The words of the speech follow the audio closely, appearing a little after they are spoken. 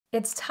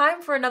It's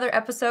time for another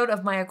episode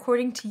of my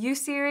According to You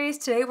series.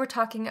 Today we're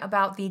talking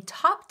about the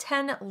top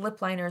 10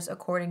 lip liners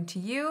according to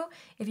you.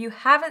 If you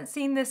haven't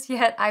seen this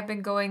yet, I've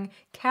been going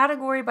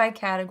category by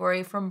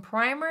category from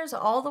primers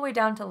all the way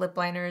down to lip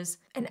liners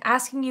and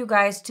asking you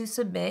guys to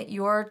submit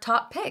your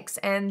top picks.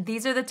 And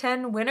these are the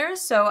 10 winners,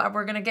 so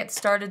we're gonna get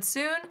started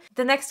soon.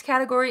 The next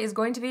category is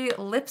going to be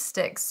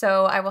lipsticks.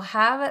 So I will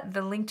have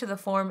the link to the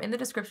form in the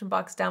description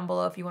box down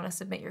below if you wanna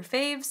submit your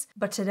faves.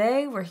 But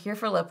today we're here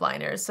for lip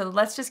liners. So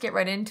let's just get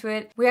right into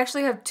it. We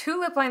actually have two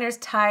lip liners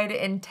tied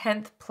in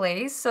 10th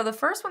place. So the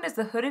first one is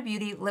the Huda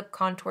Beauty Lip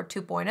Contour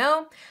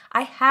 2.0.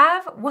 I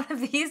have one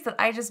of these that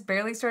I just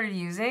barely started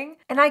using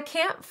and I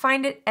can't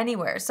find it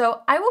anywhere.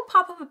 So I will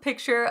pop up a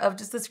picture of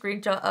just a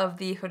screenshot of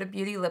the Huda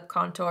Beauty Lip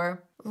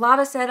Contour.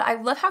 Lava said, I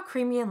love how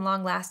creamy and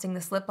long lasting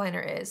this lip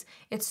liner is.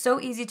 It's so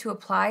easy to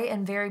apply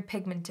and very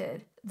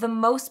pigmented. The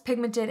most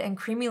pigmented and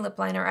creamy lip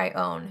liner I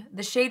own.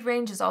 The shade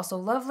range is also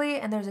lovely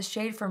and there's a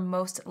shade for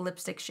most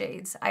lipstick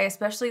shades. I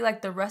especially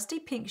like the rusty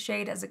pink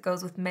shade as it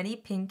goes with many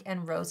pink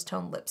and rose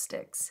tone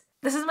lipsticks.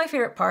 This is my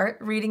favorite part,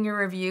 reading your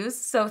reviews,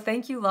 so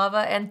thank you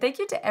Lava, and thank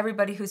you to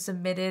everybody who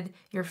submitted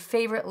your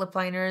favorite lip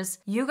liners.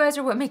 You guys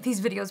are what make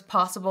these videos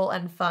possible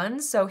and fun,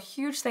 so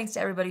huge thanks to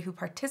everybody who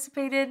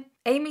participated.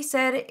 Amy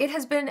said, it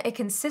has been a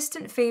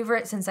consistent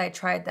favorite since I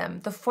tried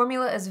them. The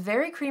formula is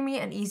very creamy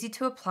and easy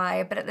to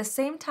apply, but at the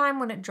same time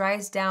when it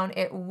dries down,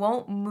 it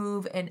won't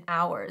move in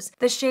hours.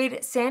 The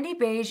shade Sandy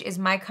Beige is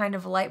my kind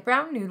of light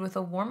brown nude with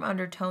a warm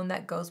undertone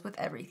that goes with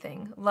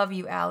everything. Love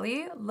you,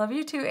 Allie. Love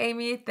you too,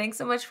 Amy. Thanks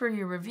so much for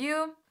your review.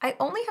 I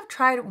only have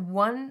tried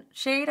one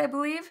shade, I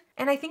believe,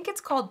 and I think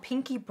it's called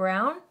Pinky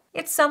Brown.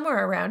 It's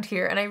somewhere around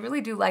here and I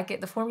really do like it.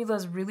 The formula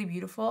is really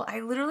beautiful. I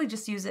literally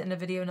just used it in a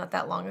video not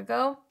that long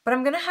ago, but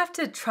I'm gonna have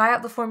to try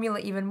out the formula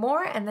even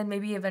more and then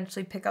maybe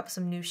eventually pick up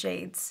some new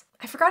shades.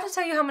 I forgot to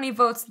tell you how many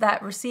votes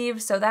that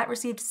received, so that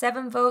received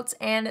 7 votes,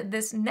 and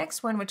this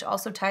next one, which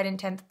also tied in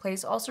 10th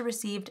place, also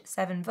received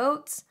 7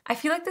 votes. I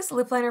feel like this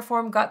lip liner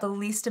form got the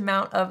least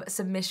amount of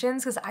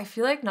submissions because I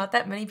feel like not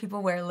that many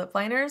people wear lip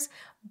liners,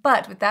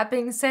 but with that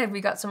being said,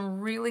 we got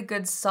some really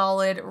good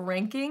solid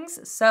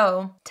rankings.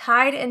 So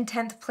tied in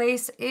 10th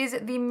place is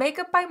the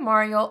Makeup by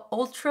Mario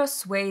Ultra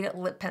Suede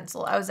Lip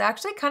Pencil. I was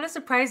actually kind of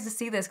surprised to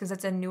see this because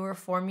it's a newer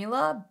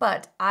formula,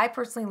 but I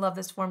personally love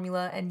this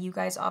formula and you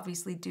guys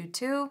obviously do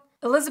too.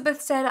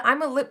 Elizabeth said,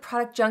 I'm a lip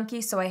product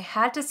junkie, so I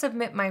had to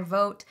submit my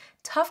vote.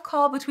 Tough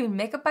call between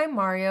Makeup by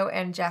Mario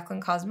and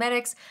Jaclyn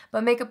Cosmetics,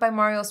 but Makeup by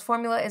Mario's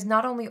formula is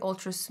not only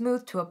ultra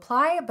smooth to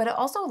apply, but it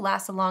also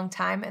lasts a long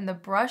time and the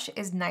brush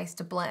is nice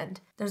to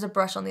blend. There's a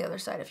brush on the other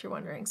side if you're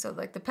wondering. So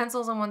like the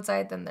pencil's on one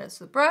side, then there's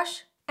the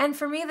brush. And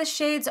for me, the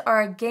shades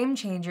are a game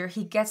changer.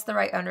 He gets the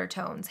right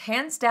undertones.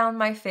 Hands down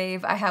my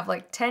fave. I have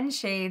like 10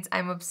 shades.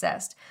 I'm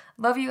obsessed.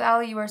 Love you,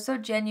 Allie. You are so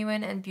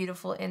genuine and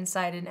beautiful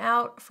inside and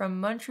out.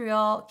 From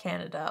Montreal,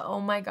 Canada. Oh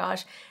my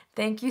gosh.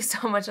 Thank you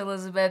so much,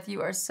 Elizabeth.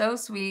 You are so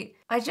sweet.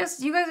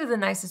 You guys are the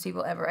nicest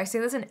people ever. I say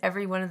this in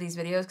every one of these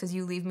videos because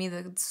you leave me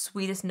the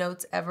sweetest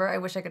notes ever. I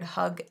wish I could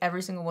hug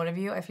every single one of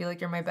you. I feel like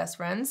you're my best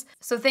friends.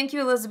 So thank you,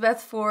 Elizabeth,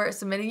 for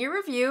submitting your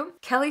review.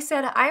 Kelly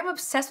said, I am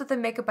obsessed with the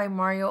Makeup by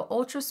Mario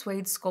Ultra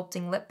Suede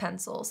Sculpting Lip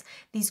Pencils.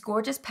 These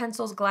gorgeous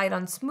pencils glide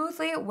on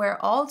smoothly, wear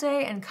all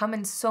day, and come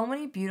in so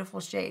many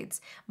beautiful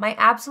shades. My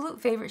absolute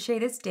favorite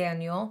shade is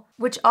Daniel,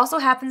 which also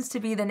happens to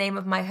be the name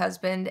of my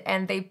husband,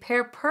 and they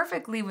pair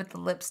perfectly with the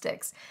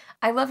lipsticks.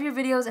 I love your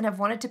videos and have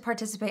wanted to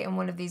participate in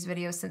one of these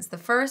videos since the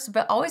first,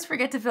 but always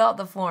forget to fill out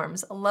the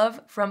forms.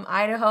 Love from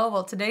Idaho.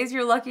 Well, today's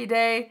your lucky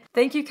day.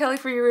 Thank you, Kelly,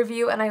 for your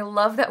review, and I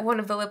love that one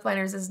of the lip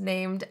liners is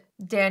named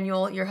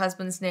Daniel, your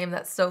husband's name.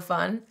 That's so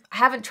fun. I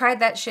haven't tried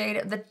that shade.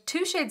 The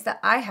two shades that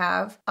I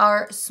have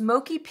are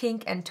Smoky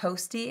Pink and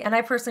Toasty, and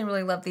I personally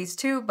really love these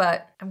too,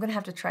 but I'm gonna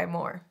have to try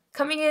more.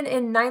 Coming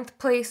in 9th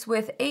place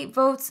with 8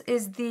 votes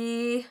is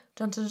the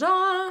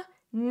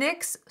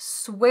NYX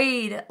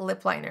Suede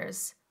Lip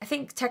Liners. I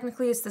think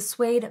technically it's the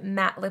Suede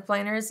Matte Lip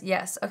Liners.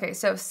 Yes. Okay,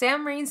 so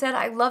Sam Marine said,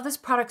 I love this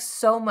product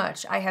so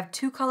much. I have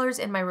 2 colors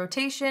in my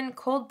rotation,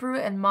 Cold Brew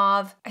and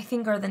Mauve, I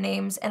think are the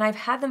names, and I've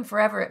had them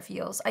forever, it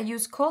feels. I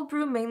use Cold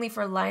Brew mainly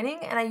for lining,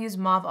 and I use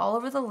Mauve all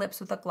over the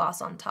lips with a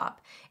gloss on top.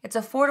 It's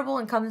affordable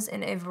and comes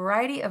in a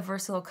variety of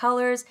versatile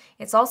colors.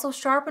 It's also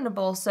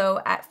sharpenable,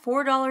 so at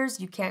 $4,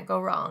 you can't go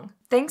wrong.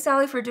 Thanks,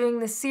 Allie, for doing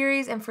this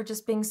series and for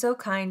just being so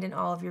kind in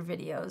all of your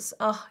videos.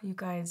 Oh, you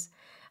guys.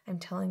 I'm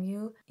telling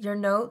you, your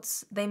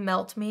notes, they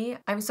melt me.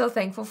 I'm so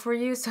thankful for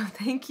you. So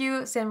thank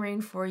you,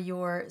 Samrine, for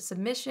your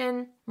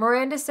submission.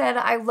 Miranda said,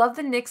 I love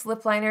the NYX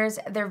lip liners.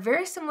 They're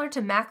very similar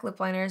to MAC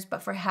lip liners,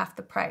 but for half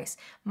the price.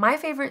 My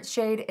favorite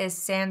shade is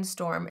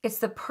Sandstorm. It's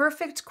the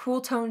perfect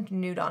cool toned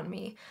nude on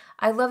me.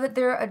 I love that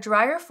they're a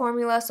drier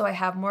formula, so I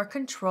have more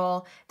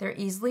control. They're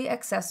easily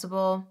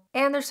accessible,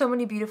 and there's so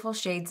many beautiful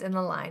shades in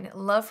the line.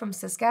 Love from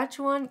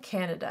Saskatchewan,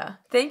 Canada.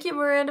 Thank you,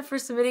 Miranda, for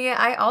submitting it.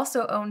 I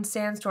also own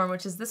Sandstorm,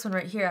 which is this one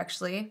right here,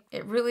 actually.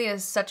 It really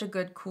is such a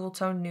good cool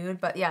tone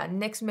nude, but yeah,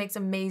 NYX makes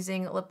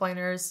amazing lip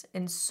liners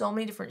in so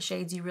many different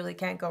shades, you really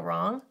can't go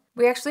wrong.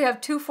 We actually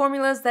have two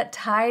formulas that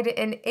tied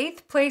in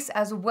 8th place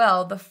as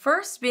well. The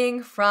first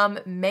being from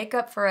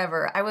Makeup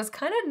Forever. I was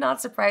kind of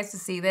not surprised to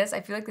see this. I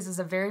feel like this is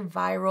a very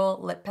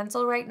viral lip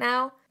pencil right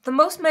now. The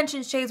most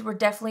mentioned shades were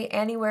definitely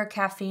Anywhere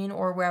Caffeine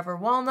or Wherever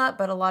Walnut,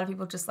 but a lot of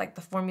people just like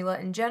the formula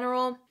in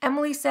general.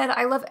 Emily said,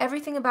 I love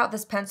everything about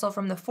this pencil,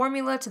 from the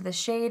formula to the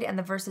shade and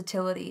the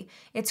versatility.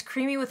 It's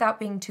creamy without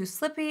being too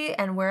slippy,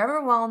 and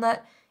Wherever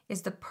Walnut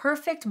is the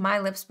perfect My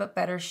Lips But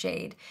Better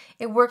shade.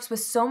 It works with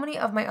so many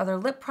of my other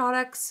lip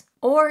products,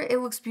 or it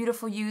looks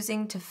beautiful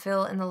using to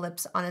fill in the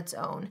lips on its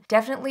own.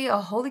 Definitely a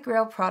holy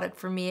grail product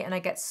for me, and I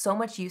get so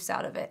much use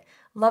out of it.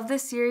 Love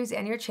this series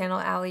and your channel,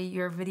 Allie.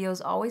 Your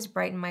videos always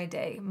brighten my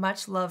day.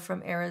 Much love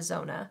from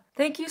Arizona.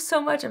 Thank you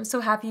so much. I'm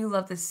so happy you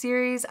love this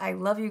series. I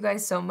love you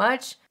guys so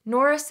much.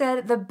 Nora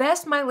said, the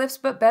best My Lips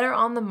But Better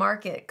on the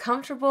market.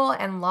 Comfortable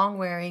and long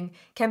wearing.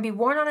 Can be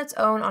worn on its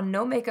own on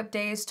no makeup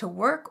days, to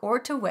work or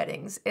to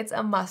weddings. It's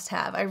a must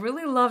have. I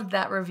really loved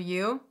that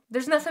review.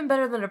 There's nothing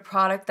better than a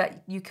product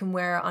that you can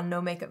wear on no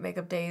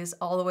makeup days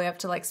all the way up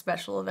to like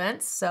special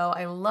events. So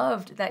I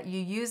loved that you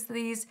used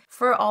these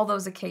for all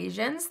those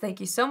occasions. Thank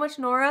you so much,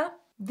 Nora.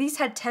 These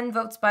had 10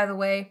 votes, by the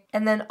way.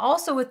 And then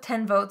also with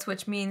 10 votes,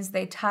 which means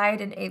they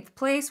tied in 8th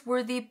place,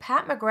 were the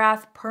Pat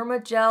McGrath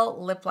Permagel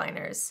Lip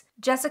Liners.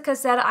 Jessica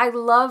said, I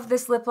love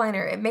this lip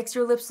liner. It makes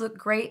your lips look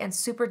great and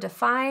super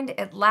defined.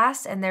 It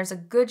lasts and there's a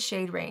good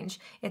shade range.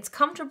 It's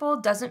comfortable,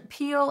 doesn't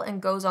peel,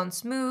 and goes on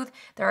smooth.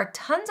 There are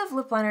tons of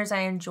lip liners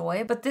I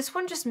enjoy, but this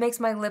one just makes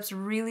my lips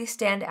really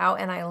stand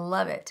out and I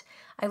love it.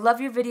 I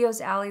love your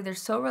videos, Allie. They're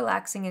so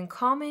relaxing and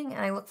calming,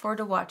 and I look forward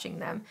to watching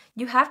them.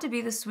 You have to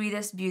be the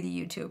sweetest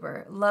beauty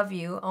YouTuber. Love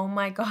you. Oh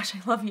my gosh,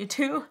 I love you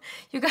too.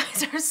 You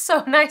guys are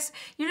so nice.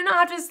 You do not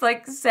have to just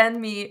like send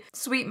me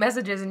sweet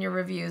messages in your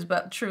reviews,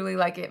 but truly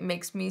like it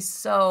makes me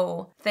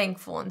so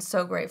thankful and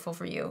so grateful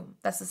for you.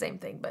 That's the same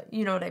thing, but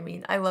you know what I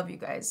mean. I love you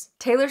guys.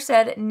 Taylor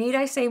said, need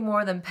I say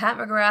more than Pat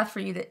McGrath for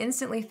you to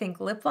instantly think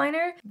lip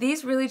liner?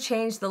 These really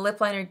changed the lip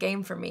liner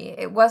game for me.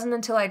 It wasn't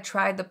until I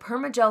tried the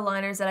Permagel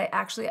liners that I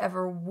actually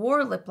ever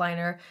wore lip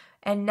liner,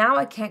 and now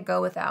I can't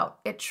go without.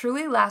 It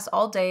truly lasts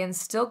all day and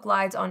still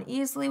glides on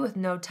easily with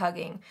no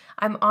tugging.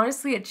 I'm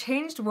honestly a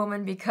changed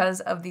woman because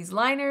of these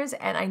liners,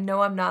 and I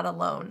know I'm not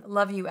alone.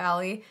 Love you,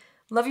 Allie.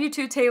 Love you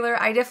too, Taylor.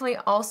 I definitely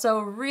also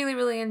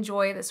really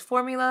enjoy this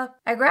formula.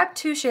 I grabbed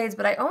 2 shades,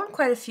 but I own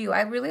quite a few.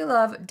 I really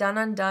love Done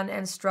Undone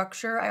and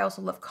Structure. I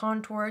also love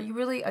Contour. You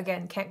really,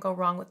 again, can't go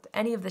wrong with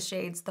any of the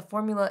shades. The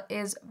formula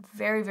is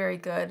very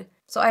good.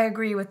 So I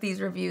agree with these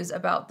reviews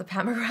about the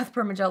Pat McGrath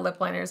Permagel lip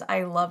liners.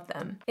 I love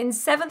them. In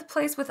 7th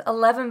place with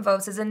 11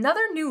 votes is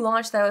another new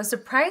launch that I was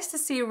surprised to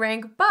see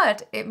rank,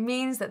 but it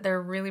means that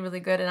they're really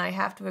good, and I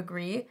have to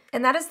agree.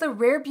 And that is the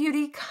Rare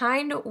Beauty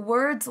Kind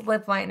Words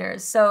lip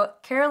liners. So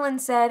Carolyn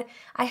said,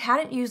 I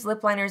hadn't used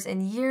lip liners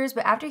in years,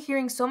 but after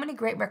hearing so many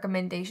great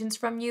recommendations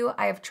from you,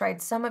 I have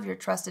tried some of your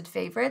trusted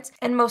favorites,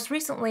 and most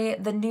recently,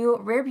 the new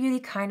Rare Beauty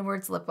Kind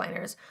Words lip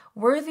liners.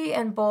 Worthy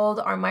and Bold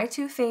are my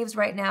 2 faves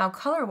right now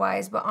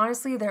color-wise, but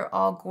honestly, they're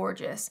all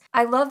gorgeous.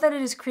 I love that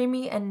it is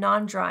creamy and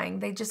non-drying.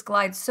 They just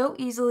glide so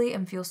easily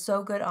and feel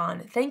so good on.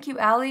 Thank you,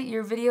 Allie.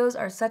 Your videos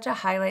are such a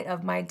highlight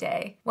of my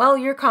day. Well,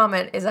 your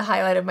comment is a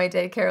highlight of my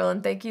day,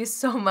 Carolyn. Thank you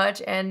so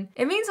much, and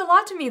it means a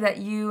lot to me that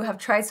you have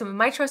tried some of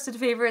my trusted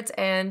favorites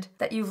and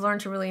that you've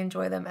learned to really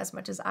enjoy them as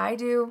much as I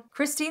do.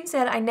 Christine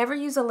said, I never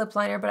use a lip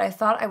liner, but I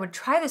thought I would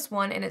try this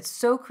one, and it's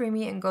so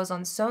creamy and goes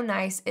on so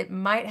nice. It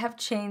might have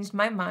changed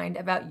my mind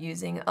about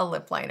using a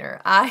lip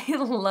liner. I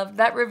loved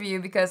that review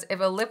because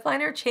if a lip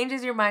liner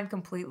changes your mind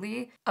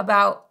completely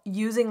about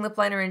using lip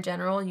liner in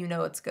general, you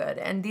know it's good.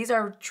 And these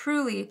are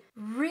truly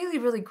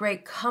really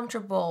great,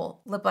 comfortable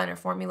lip liner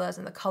formulas,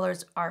 and the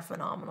colors are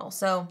phenomenal.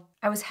 So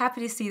I was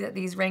happy to see that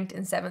these ranked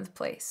in 7th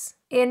place.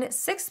 In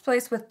 6th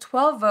place with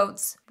 12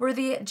 votes were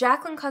the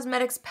Jaclyn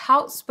Cosmetics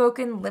Pout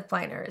Spoken Lip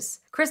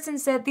Liners. Kristen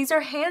said, these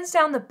are hands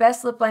down the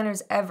best lip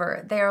liners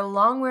ever. They are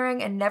long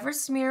wearing and never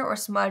smear or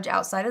smudge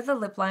outside of the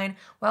lip line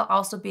while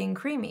also being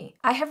creamy.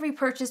 I have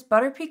repurchased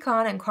Butter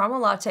Pecan and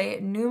Caramel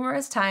Latte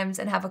numerous times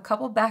and have a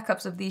couple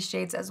backups of these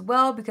shades as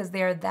well because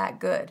they are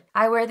that good.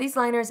 I wear these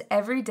liners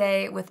every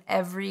day with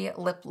every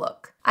lip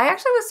look. I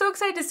actually was so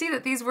excited to see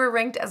that these were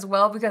ranked as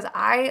well because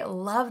I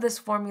love this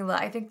formula.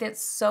 I think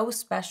that's so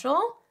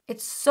special.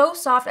 It's so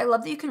soft. I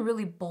love that you can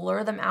really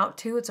blur them out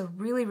too. It's a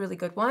really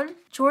good one.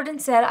 Jordan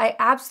said, I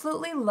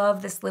absolutely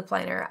love this lip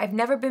liner. I've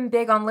never been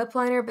big on lip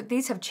liner, but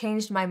these have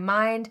changed my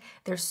mind.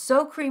 They're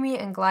so creamy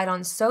and glide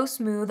on so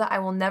smooth. I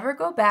will never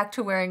go back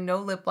to wearing no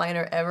lip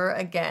liner ever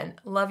again.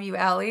 Love you,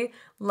 Allie.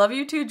 Love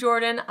you too,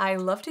 Jordan. I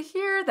love to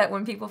hear that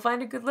when people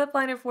find a good lip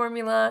liner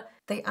formula,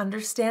 they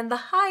understand the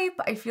hype.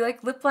 I feel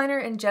like lip liner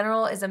in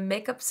general is a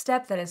makeup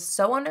step that is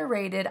so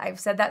underrated. I've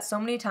said that so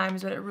many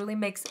times, but it really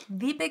makes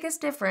the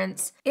biggest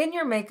difference in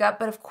your makeup.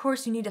 But of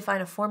course, you need to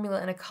find a formula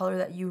and a color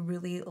that you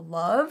really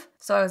love.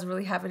 So I was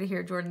really happy to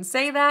hear Jordan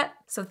say that.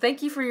 So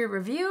thank you for your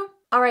review.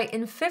 All right,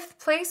 in 5th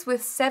place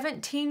with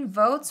 17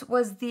 votes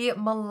was the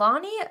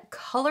Milani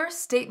Color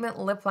Statement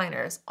Lip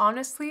Liners.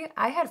 Honestly,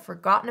 I had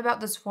forgotten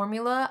about this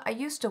formula. I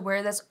used to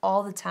wear this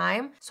all the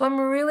time, so I'm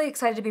really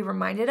excited to be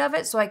reminded of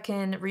it so I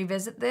can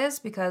revisit this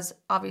because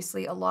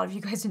obviously a lot of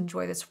you guys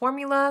enjoy this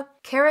formula.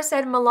 Kara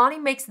said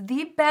Milani makes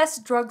the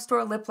best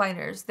drugstore lip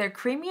liners. They're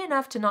creamy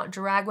enough to not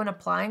drag when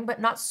applying,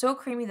 but not so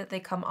creamy that they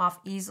come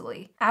off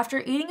easily. After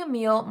eating a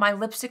meal, my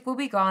lipstick will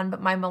be gone,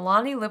 but my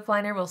Milani lip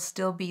liner will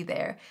still be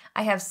there.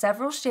 I have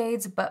several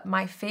shades, but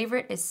my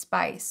favorite is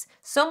Spice.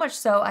 So much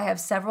so, I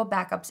have several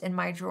backups in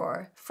my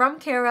drawer. From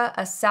Kara,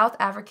 a South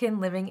African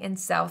living in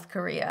South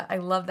Korea. I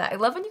love that. I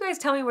love when you guys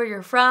tell me where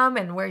you're from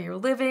and where you're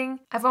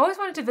living. I've always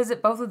wanted to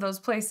visit both of those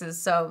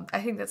places, so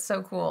I think that's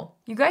so cool.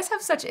 You guys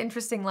have such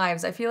interesting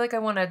lives. I feel like I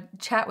want to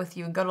chat with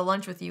you and go to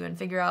lunch with you and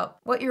figure out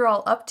what you're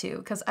all up to,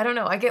 because I don't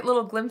know, I get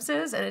little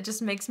glimpses and it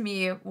just makes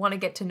me want to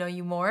get to know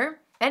you more.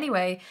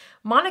 Anyway,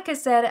 Monica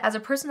said, as a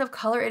person of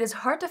color, it is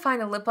hard to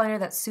find a lip liner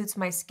that suits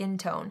my skin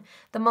tone.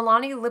 The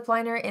Milani lip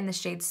liner in the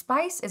shade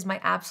Spice is my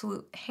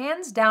absolute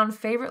hands down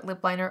favorite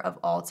lip liner of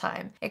all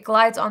time. It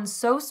glides on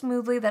so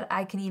smoothly that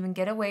I can even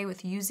get away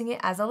with using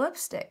it as a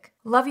lipstick.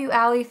 Love you,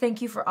 Allie. Thank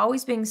you for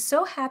always being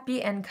so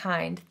happy and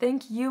kind.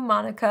 Thank you,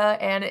 Monica.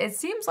 And it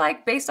seems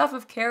like based off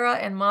of Kara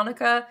and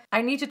Monica,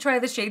 I need to try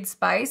the shade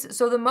Spice.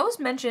 So the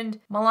most mentioned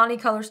Milani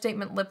Color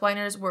Statement lip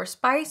liners were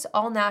Spice,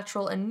 All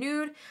Natural, and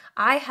Nude.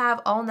 I have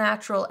All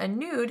Natural and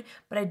Nude,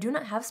 but I do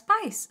not have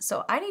Spice.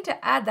 So I need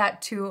to add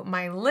that to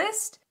my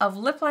list of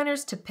lip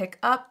liners to pick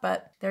up,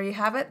 but there you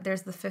have it.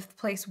 There's the 5th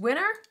place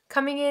winner.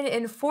 Coming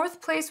in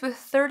 4th place with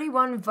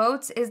 31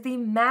 votes is the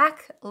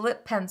MAC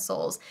Lip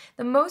Pencils.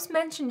 The most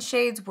mentioned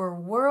shades were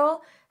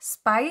Whirl,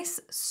 Spice,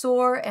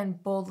 Soar,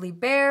 and Boldly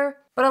Bare.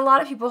 But a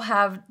lot of people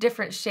have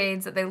different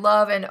shades that they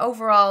love, and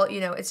overall, you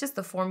know, it's just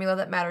the formula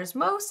that matters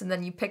most, and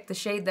then you pick the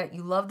shade that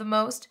you love the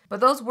most. But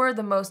those were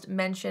the most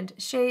mentioned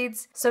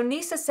shades. So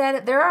Nisa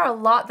said, there are a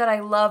lot that I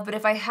love, but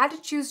if I had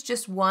to choose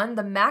just one,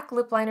 the MAC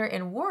lip liner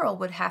in Whirl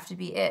would have to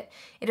be it.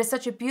 It is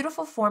such a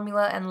beautiful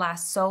formula and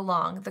lasts so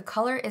long. The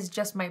color is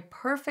just my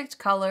perfect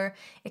color.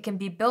 It can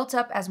be built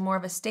up as more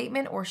of a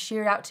statement or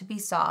sheared out to be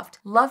soft.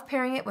 Love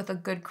pairing it with a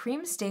good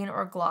cream stain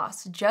or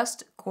gloss.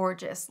 Just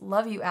gorgeous.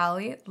 Love you,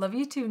 Allie. Love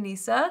you too,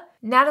 Nisa.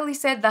 Natalie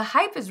said, the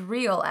hype is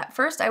real. At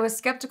first, I was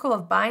skeptical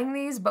of buying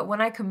these, but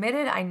when I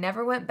committed, I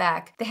never went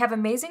back. They have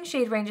amazing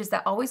shade ranges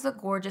that always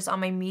look gorgeous on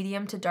my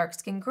medium to dark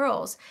skinned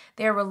girls.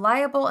 They are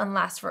reliable and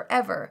last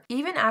forever.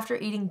 Even after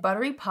eating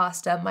buttery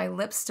pasta, my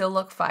lips still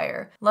look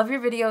fire. Love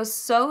your videos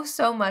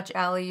so much,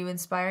 Allie. You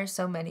inspire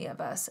so many of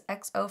us.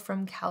 XO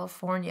from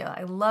California.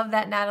 I love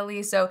that,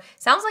 Natalie. So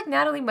sounds like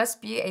Natalie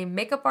must be a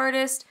makeup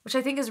artist, which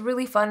I think is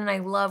really fun, and I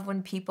love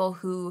when people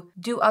who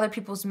do other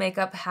people's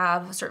makeup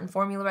have certain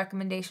formula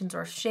recommendations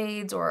or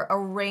shades or a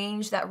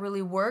range that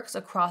really works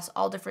across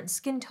all different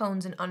skin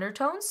tones and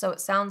undertones. So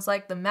it sounds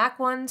like the MAC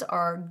ones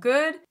are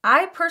good.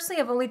 I personally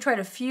have only tried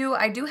a few.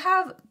 I do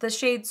have the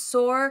shade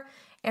Soar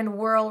and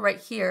Whirl right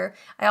here.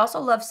 I also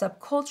love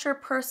Subculture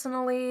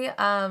personally.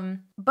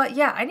 But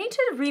yeah, I need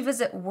to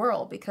revisit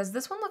Whirl because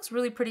this one looks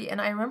really pretty and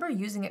I remember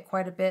using it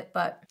quite a bit,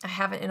 but I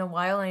haven't in a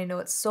while and I know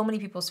it's so many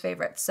people's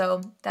favorites.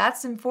 So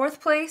that's in 4th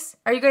place.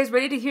 Are you guys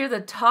ready to hear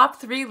the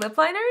top 3 lip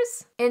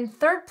liners? In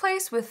 3rd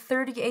place with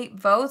 38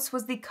 votes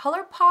was the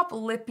ColourPop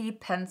Lippy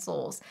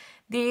Pencils.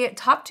 The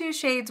top 2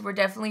 shades were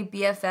definitely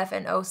BFF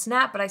and Oh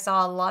Snap, but I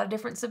saw a lot of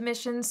different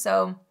submissions,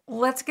 so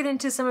let's get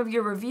into some of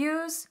your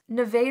reviews.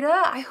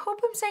 Nevada, I hope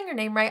I'm saying your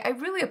name right. I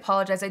really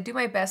apologize. I do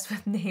my best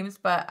with names,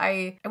 but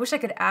I wish I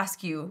could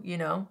ask you, you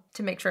know,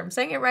 to make sure I'm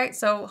saying it right,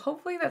 so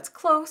hopefully that's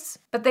close.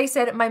 But they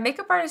said, my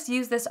makeup artist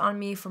used this on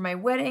me for my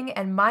wedding,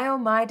 and my oh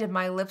my did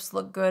my lips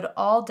look good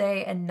all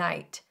day and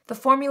night. The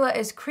formula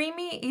is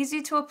creamy,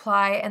 easy to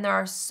apply, and there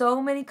are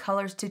so many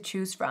colors to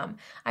choose from.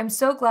 I'm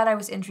so glad I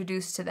was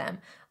introduced to them.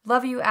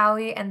 Love you,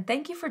 Allie, and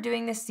thank you for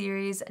doing this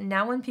series.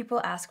 Now when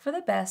people ask for the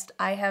best,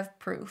 I have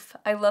proof.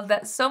 I love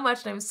that so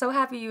much, and I'm so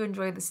happy you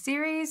enjoyed the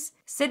series.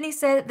 Sydney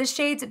said, the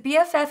shades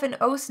BFF and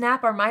Oh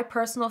Snap are my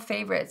personal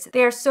favorites.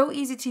 They are so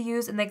easy to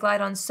use and they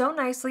glide on so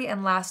nicely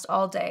and last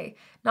all day.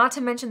 Not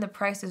to mention the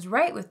price is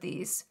right with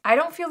these. I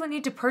don't feel the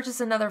need to purchase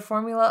another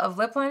formula of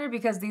lip liner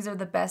because these are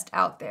the best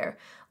out there.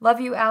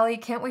 Love you, Allie.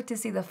 Can't wait to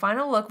see the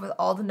final look with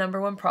all the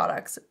 #1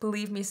 products.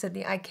 Believe me,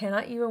 Sydney, I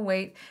cannot even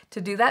wait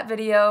to do that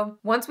video.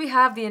 Once we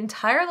have the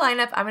entire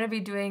lineup, I'm going to be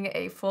doing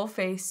a full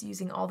face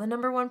using all the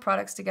 #1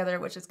 products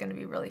together, which is going to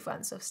be really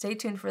fun. So stay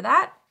tuned for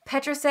that.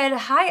 Petra said,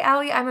 hi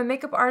Allie, I'm a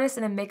makeup artist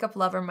and a makeup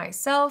lover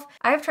myself.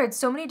 I have tried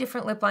so many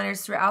different lip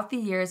liners throughout the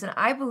years and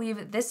I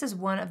believe this is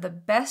one of the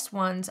best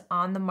ones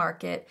on the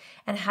market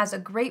and has a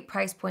great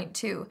price point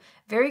too.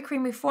 Very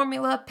creamy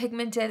formula,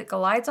 pigmented,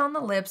 glides on the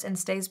lips, and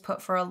stays put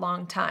for a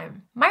long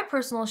time. My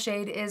personal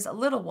shade is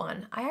Little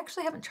One. I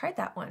actually haven't tried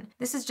that one.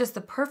 This is just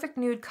the perfect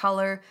nude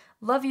color,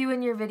 Love you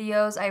in your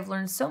videos. I've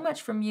learned so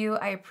much from you.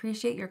 I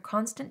appreciate your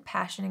constant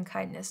passion and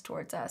kindness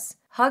towards us.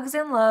 Hugs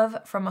and love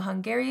from a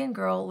Hungarian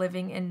girl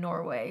living in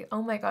Norway.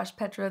 Oh my gosh,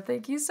 Petra,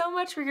 thank you so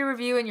much for your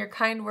review and your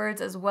kind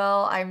words as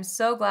well. I'm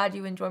so glad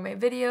you enjoy my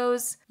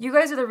videos. You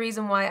guys are the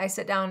reason why I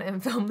sit down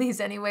and film these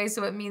anyway,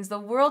 so it means the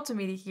world to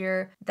me to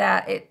hear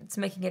that it's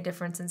making a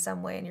difference in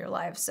some way in your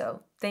lives.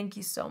 So thank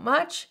you so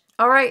much.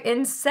 All right,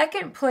 in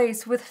second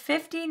place with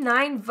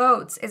 59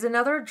 votes is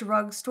another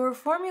drugstore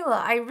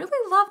formula. I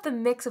really love the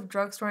mix of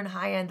drugstore and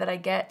high-end that I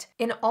get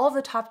in all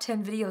the top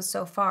 10 videos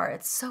so far.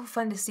 It's so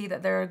fun to see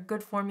that there are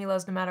good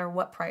formulas no matter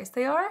what price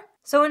they are.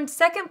 So in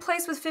second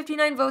place with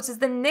 59 votes is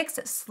the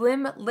NYX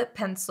Slim Lip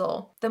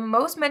Pencil. The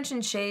most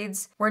mentioned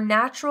shades were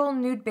Natural,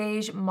 Nude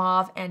Beige,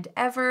 Mauve, and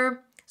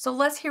Ever. So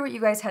let's hear what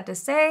you guys had to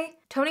say.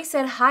 Tony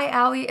said, "Hi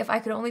Allie, if I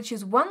could only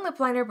choose one lip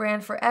liner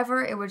brand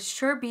forever, it would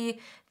sure be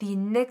the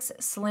NYX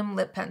Slim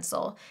Lip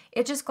Pencil.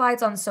 It just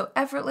glides on so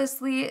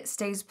effortlessly,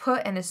 stays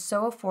put, and is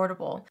so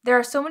affordable. There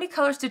are so many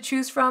colors to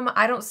choose from,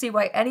 I don't see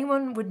why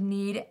anyone would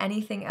need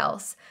anything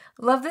else.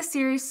 Love this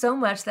series so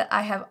much that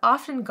I have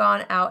often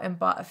gone out and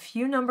bought a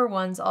few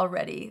 #1s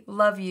already.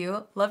 Love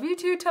you." Love you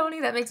too,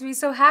 Tony. That makes me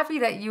so happy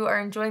that you are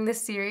enjoying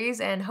this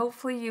series and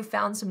hopefully you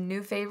found some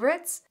new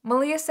favorites.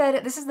 Malia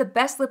said, "This is the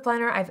best lip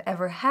liner I've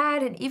ever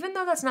had, and even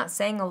though that's not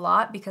saying a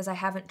lot because I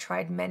haven't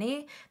tried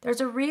many,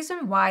 there's a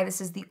reason why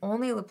this is the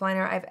only lip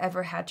liner I've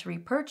ever had to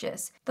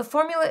repurchase. The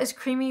formula is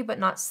creamy but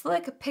not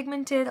slick,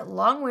 pigmented,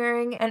 long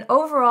wearing, and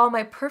overall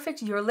my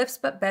perfect Your Lips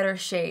But Better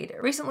shade.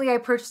 Recently I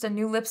purchased a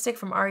new lipstick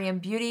from REM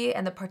Beauty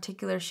and the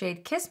particular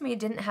shade Kiss Me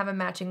didn't have a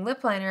matching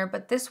lip liner,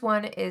 but this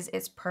one is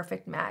its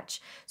perfect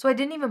match. So I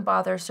didn't even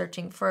bother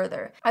searching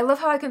further. I love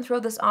how I can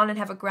throw this on and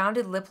have a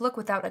grounded lip look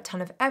without a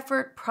ton of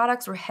effort,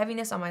 products, or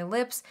heaviness on my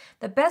lips.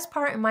 The best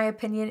part in my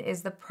opinion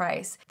is the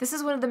price. This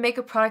is one of the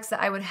makeup products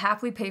that I would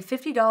happily pay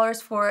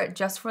 $50 for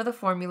just for the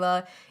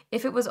formula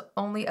if it was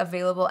only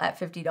available at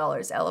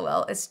 $50,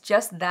 LOL. It's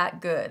just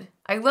that good."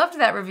 I loved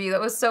that review. That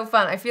was so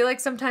fun. I feel like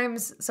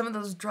sometimes some of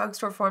those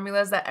drugstore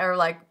formulas that are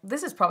like,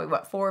 this is probably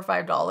what, $4 or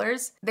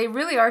 $5? They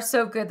really are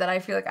so good that I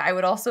feel like I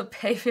would also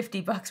pay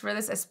 $50 for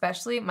this,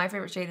 especially my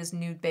favorite shade is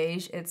Nude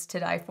Beige. It's to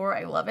die for.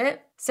 I love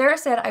it. Sarah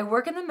said, "I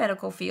work in the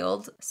medical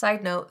field."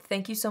 Side note,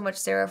 thank you so much,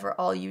 Sarah, for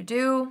all you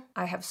do.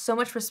 I have so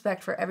much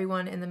respect for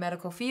everyone in the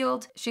medical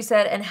field. She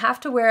said, "And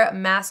have to wear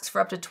masks for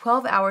up to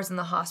 12 hours in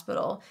the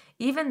hospital.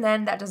 Even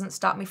then, that doesn't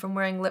stop me from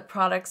wearing lip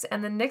products,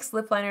 and the NYX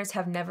lip liners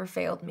have never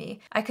failed me.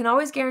 I can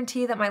always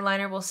guarantee that my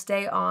liner will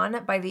stay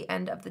on by the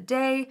end of the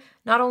day.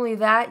 Not only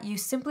that, you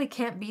simply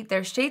can't beat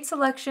their shade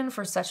selection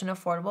for such an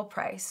affordable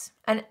price.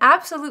 An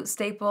absolute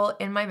staple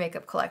in my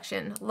makeup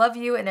collection. Love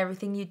you and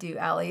everything you do,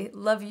 Allie."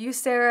 Love you,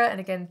 Sarah, and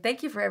again,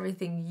 thank you for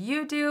everything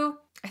you do.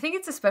 I think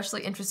it's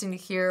especially interesting to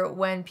hear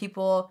when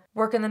people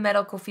work in the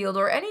medical field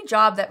or any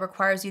job that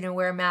requires you to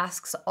wear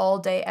masks all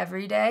day,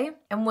 every day.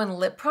 And when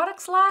lip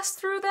products last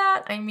through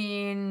that, I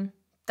mean,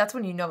 that's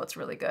when you know it's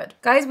really good.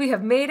 Guys, we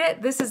have made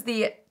it. This is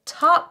the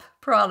top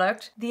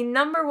product, the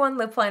 #1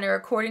 lip liner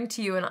according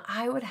to you, and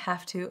I would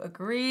have to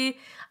agree.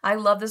 I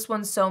love this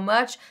one so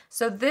much.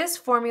 So this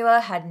formula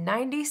had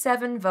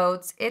 97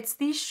 votes. It's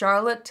the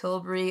Charlotte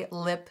Tilbury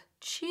Lip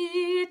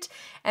Cheat.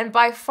 And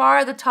by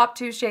far the top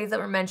 2 shades that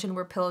were mentioned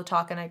were Pillow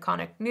Talk and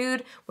Iconic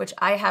Nude, which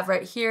I have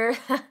right here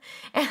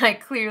and I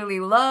clearly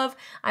love.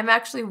 I'm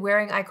actually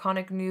wearing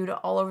Iconic Nude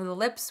all over the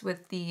lips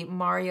with the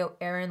Mario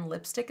Erin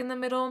lipstick in the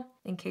middle.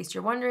 In case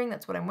you're wondering,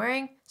 that's what I'm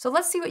wearing. So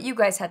let's see what you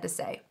guys had to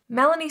say.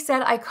 Melanie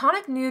said,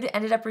 "Iconic Nude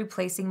ended up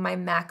replacing my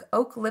MAC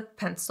Oak Lip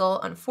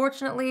Pencil,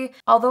 unfortunately.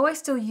 Although I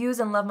still use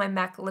and love my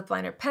MAC lip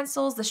liner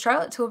pencils, the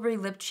Charlotte Tilbury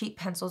Lip Cheat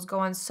pencils go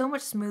on so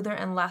much smoother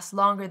and last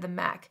longer than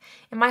MAC.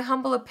 In my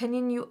humble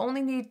opinion, you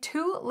only need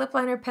 2 lip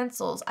liner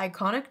pencils,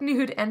 Iconic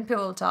Nude and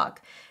Pillow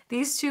Talk.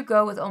 These 2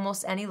 go with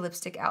almost any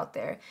lipstick out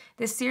there.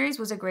 This series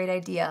was a great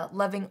idea.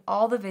 Loving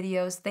all the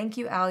videos. Thank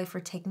you, Allie, for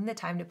taking the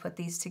time to put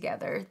these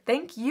together."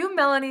 Thank you,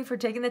 Melanie, for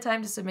taking the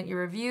time to submit your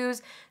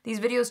reviews.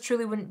 These videos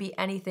truly wouldn't be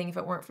anything if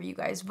it weren't for you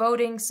guys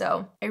voting,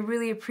 so I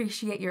really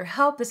appreciate your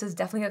help. This is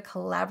definitely a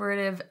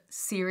collaborative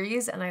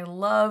series, and I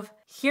love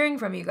hearing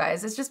from you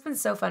guys. It's just been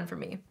so fun for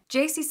me.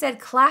 JC said,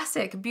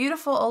 "Classic,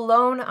 beautiful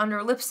alone, under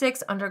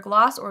lipsticks, under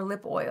gloss, or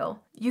lip oil.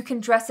 You can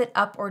dress it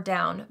up or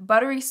down.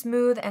 Buttery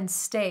smooth and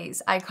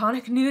stays.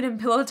 Iconic Nude and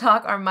Pillow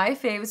Talk are my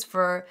faves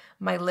for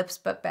my lips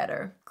but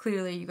better."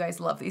 Clearly you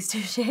guys love these 2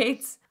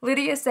 shades.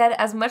 Lydia said,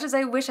 "As much as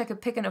I wish I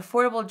could pick an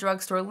affordable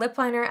drugstore lip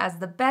liner as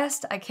the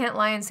best, I can't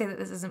lie and say that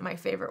this isn't my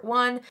favorite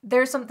one.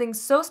 There's something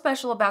so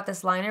special about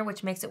this liner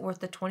which makes it worth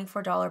the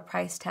 $24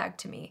 price tag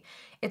to me.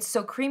 It's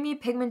so creamy,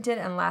 pigmented,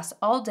 and lasts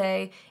all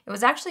day. It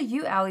was actually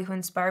you, Allie, who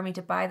inspired me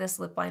to buy this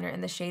lip liner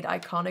in the shade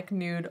Iconic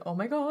Nude. Oh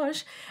my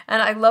gosh.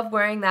 And I love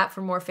wearing that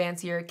for more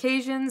fancier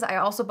occasions. I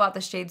also bought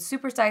the shade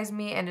Super Size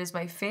Me, and it is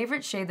my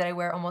favorite shade that I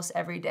wear almost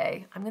every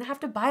day. I'm gonna have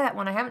to buy that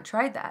one. I haven't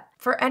tried that.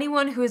 For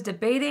anyone who is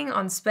debating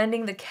on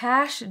spending the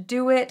cash,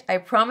 do it. I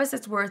promise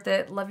it's worth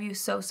it. Love you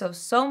so, so,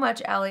 so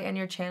much, Allie, and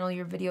your channel.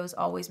 Your videos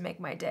always make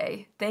my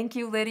day. Thank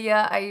you,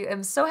 Lydia. I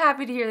am so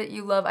happy to hear that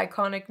you love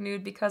Iconic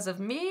Nude because of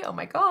me. Oh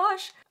my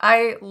gosh.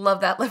 I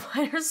love that lip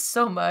liner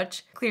so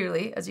much.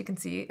 Clearly, as you can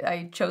see,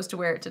 I chose to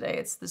wear it today.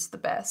 It's just the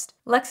best.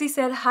 Lexi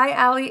said, hi,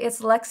 Allie.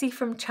 It's Lexi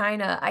from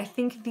China. I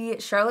think the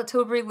Charlotte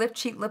Tilbury Lip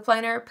Cheat Lip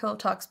Liner, Pillow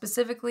Talk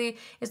specifically,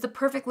 is the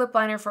perfect lip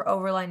liner for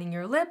overlining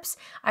your lips.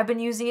 I've been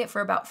using it for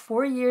about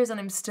 4 years and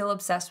I'm still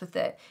obsessed with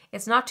it.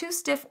 It's not too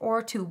stiff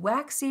or too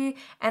waxy,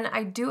 and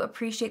I do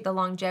appreciate the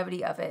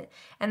longevity of it.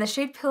 And the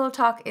shade Pillow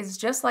Talk is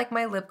just like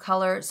my lip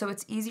color, so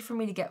it's easy for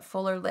me to get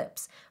fuller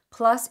lips.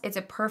 Plus, it's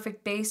a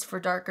perfect base for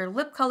darker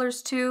lip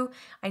colors too.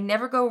 I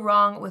never go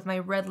wrong with my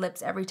red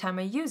lips every time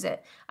I use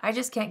it. I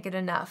just can't get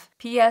enough.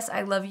 P.S.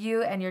 I love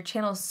you and your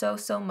channel so,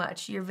 so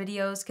much. Your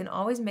videos can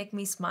always make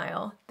me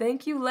smile.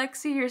 Thank you,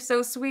 Lexi. You're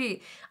so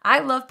sweet. I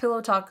love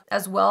Pillow Talk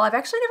as well. I've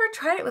actually never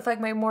tried it with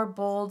like my more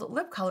bold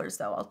lip colors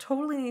though. I'll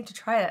totally need to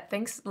try that.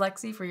 Thanks,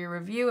 Lexi, for your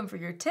review and for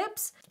your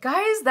tips.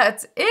 Guys,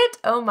 that's it.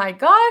 Oh my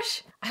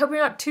gosh. I hope you're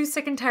not too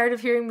sick and tired of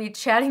hearing me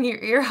chatting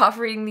your ear off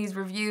reading these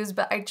reviews,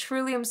 but I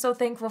truly am so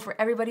thankful for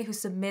everybody who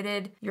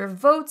submitted your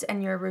votes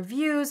and your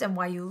reviews and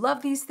why you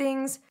love these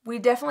things. We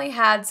definitely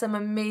had some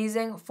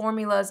amazing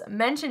formulas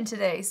mentioned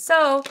today,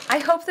 so I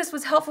hope this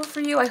was helpful for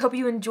you. I hope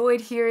you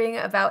enjoyed hearing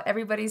about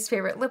everybody's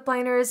favorite lip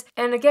liners.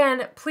 And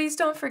again, please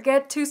don't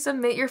forget to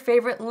submit your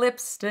favorite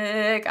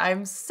lipstick.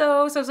 I'm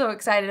so, so, so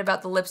excited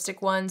about the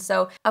lipstick one.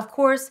 So of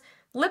course,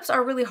 lips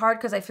are really hard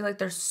because I feel like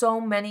there's so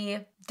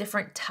many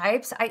different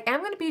types. I am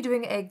going to be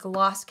doing a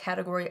gloss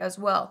category as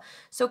well.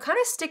 So kind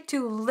of stick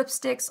to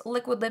lipsticks,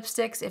 liquid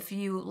lipsticks if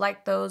you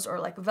like those, or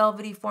like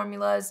velvety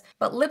formulas.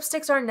 But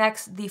lipsticks are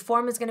next. The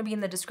form is going to be in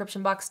the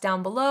description box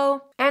down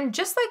below. And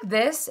just like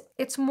this,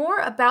 it's more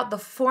about the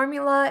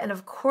formula. And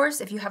of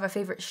course, if you have a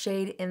favorite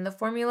shade in the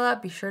formula,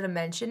 be sure to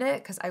mention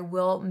it because I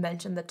will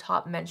mention the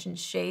top mentioned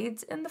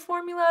shades in the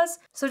formulas.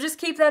 So just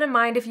keep that in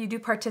mind if you do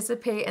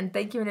participate, and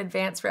thank you in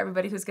advance for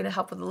everybody who's going to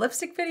help with the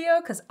lipstick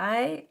video because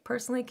I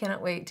personally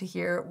cannot wait to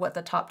hear what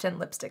the top 10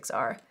 lipsticks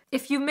are.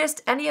 If you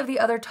missed any of the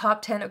other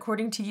top 10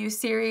 according to you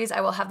series,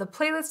 I will have the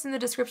playlist in the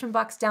description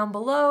box down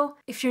below.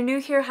 If you're new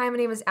here, hi, my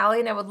name is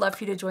Allie and I would love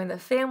for you to join the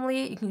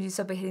family. You can do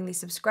so by hitting the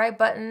subscribe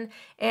button.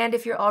 And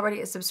if you're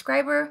already a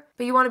subscriber,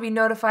 but you want to be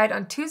notified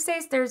on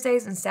Tuesdays,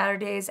 Thursdays, and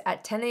Saturdays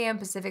at 10 a.m.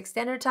 Pacific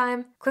Standard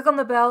Time, click on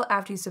the bell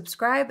after you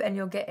subscribe and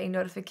you'll get a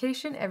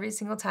notification every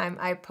single time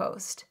I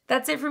post.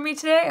 That's it for me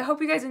today. I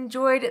hope you guys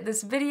enjoyed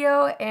this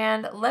video,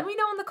 and let me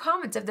know in the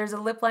comments if there's a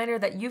lip liner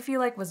that you feel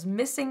like was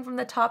missing from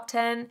the top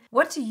 10.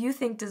 What do you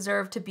think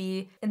deserve to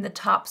be in the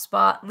top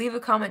spot? Leave a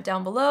comment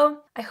down below.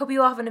 I hope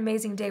you all have an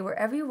amazing day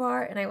wherever you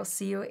are, and I will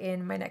see you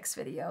in my next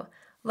video.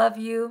 Love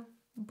you.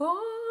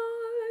 Bye.